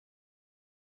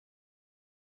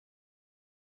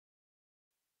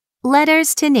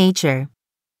Letters to Nature.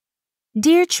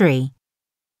 Dear Tree,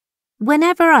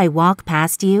 whenever I walk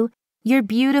past you, your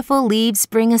beautiful leaves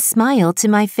bring a smile to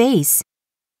my face.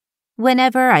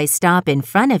 Whenever I stop in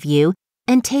front of you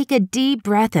and take a deep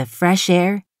breath of fresh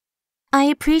air, I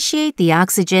appreciate the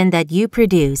oxygen that you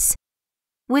produce.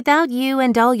 Without you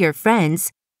and all your friends,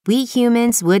 we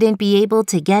humans wouldn't be able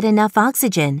to get enough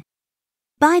oxygen.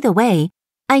 By the way,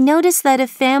 I noticed that a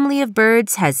family of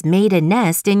birds has made a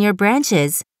nest in your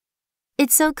branches.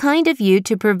 It's so kind of you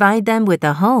to provide them with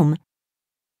a home.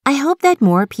 I hope that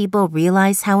more people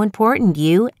realize how important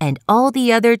you and all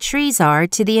the other trees are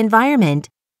to the environment.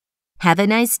 Have a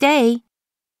nice day.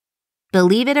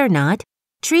 Believe it or not,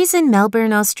 trees in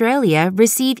Melbourne, Australia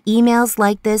receive emails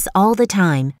like this all the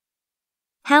time.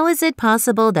 How is it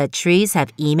possible that trees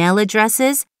have email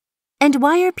addresses? And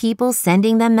why are people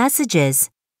sending them messages?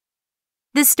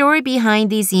 The story behind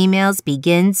these emails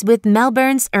begins with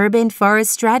Melbourne's Urban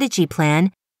Forest Strategy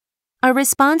Plan, a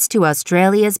response to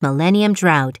Australia's millennium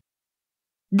drought.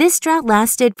 This drought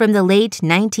lasted from the late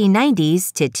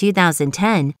 1990s to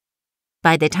 2010.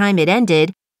 By the time it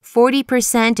ended,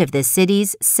 40% of the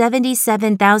city's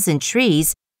 77,000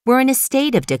 trees were in a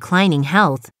state of declining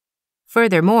health.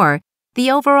 Furthermore, the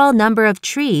overall number of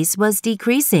trees was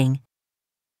decreasing.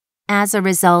 As a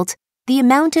result, the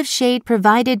amount of shade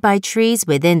provided by trees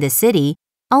within the city,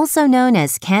 also known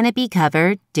as canopy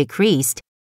cover, decreased.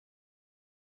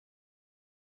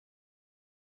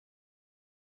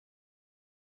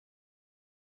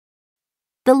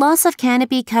 The loss of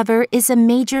canopy cover is a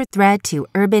major threat to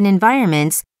urban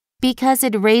environments because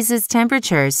it raises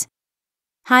temperatures.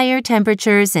 Higher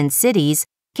temperatures in cities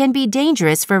can be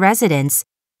dangerous for residents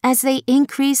as they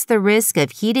increase the risk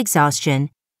of heat exhaustion.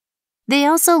 They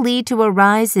also lead to a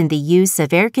rise in the use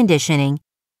of air conditioning.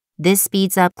 This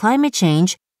speeds up climate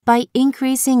change by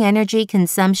increasing energy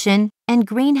consumption and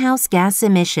greenhouse gas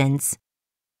emissions.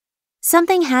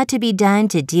 Something had to be done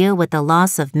to deal with the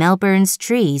loss of Melbourne's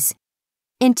trees.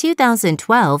 In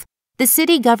 2012, the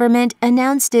city government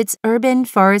announced its Urban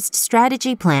Forest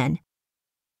Strategy Plan.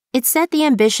 It set the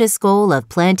ambitious goal of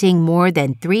planting more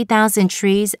than 3,000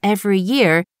 trees every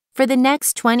year for the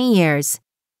next 20 years.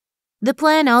 The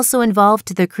plan also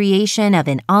involved the creation of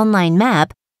an online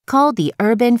map called the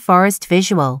Urban Forest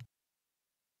Visual.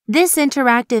 This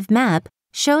interactive map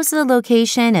shows the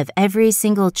location of every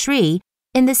single tree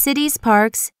in the city's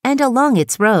parks and along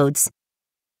its roads.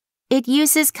 It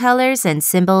uses colors and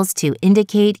symbols to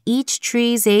indicate each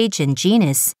tree's age and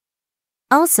genus.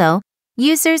 Also,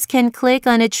 users can click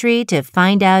on a tree to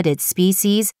find out its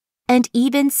species and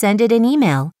even send it an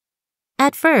email.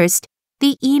 At first,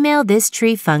 the Email This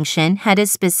Tree function had a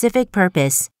specific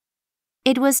purpose.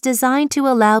 It was designed to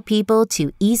allow people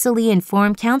to easily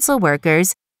inform council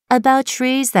workers about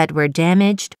trees that were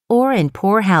damaged or in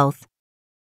poor health.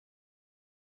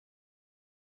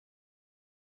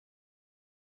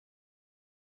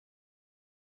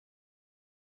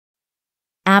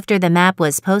 After the map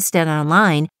was posted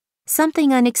online,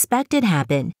 something unexpected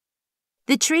happened.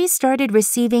 The trees started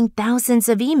receiving thousands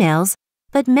of emails,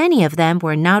 but many of them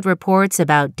were not reports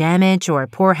about damage or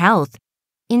poor health.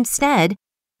 Instead,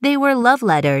 they were love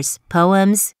letters,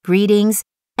 poems, greetings,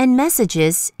 and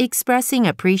messages expressing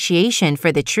appreciation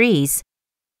for the trees.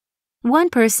 One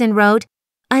person wrote,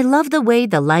 "I love the way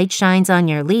the light shines on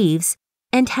your leaves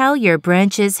and how your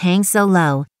branches hang so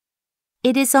low.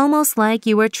 It is almost like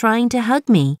you are trying to hug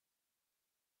me."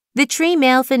 The tree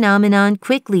mail phenomenon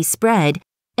quickly spread,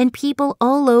 and people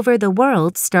all over the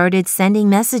world started sending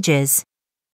messages.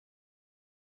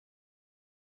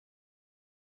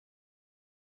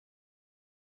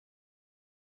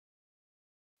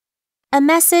 A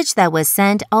message that was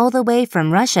sent all the way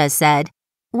from Russia said,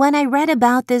 "When I read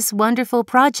about this wonderful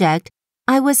project,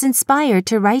 I was inspired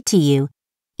to write to you,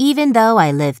 even though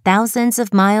I live thousands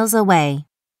of miles away.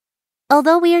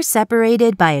 Although we are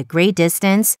separated by a great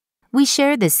distance, we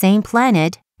share the same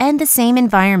planet and the same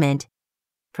environment.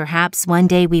 Perhaps one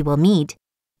day we will meet.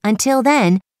 Until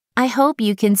then, I hope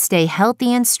you can stay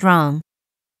healthy and strong."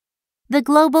 The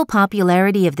global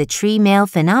popularity of the tree mail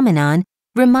phenomenon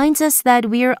reminds us that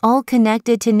we are all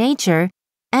connected to nature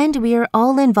and we are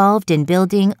all involved in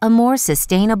building a more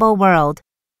sustainable world.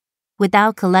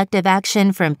 Without collective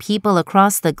action from people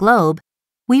across the globe,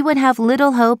 we would have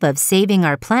little hope of saving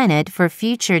our planet for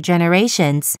future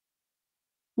generations.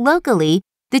 Locally,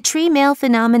 the tree mail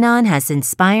phenomenon has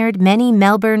inspired many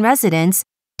Melbourne residents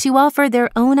to offer their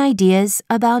own ideas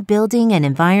about building an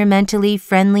environmentally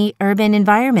friendly urban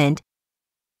environment.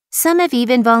 Some have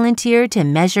even volunteered to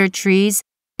measure trees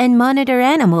and monitor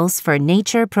animals for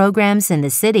nature programs in the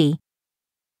city.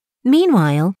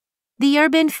 Meanwhile, The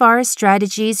Urban Forest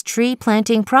Strategy's tree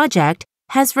planting project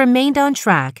has remained on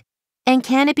track, and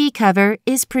canopy cover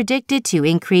is predicted to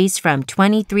increase from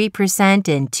 23%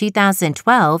 in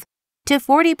 2012 to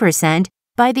 40%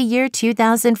 by the year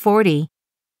 2040.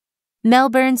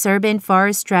 Melbourne's Urban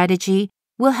Forest Strategy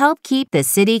will help keep the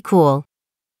city cool.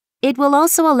 It will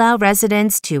also allow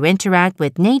residents to interact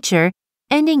with nature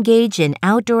and engage in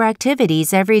outdoor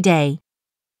activities every day.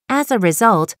 As a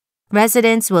result,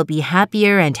 residents will be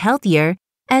happier and healthier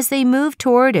as they move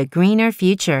toward a greener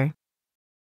future.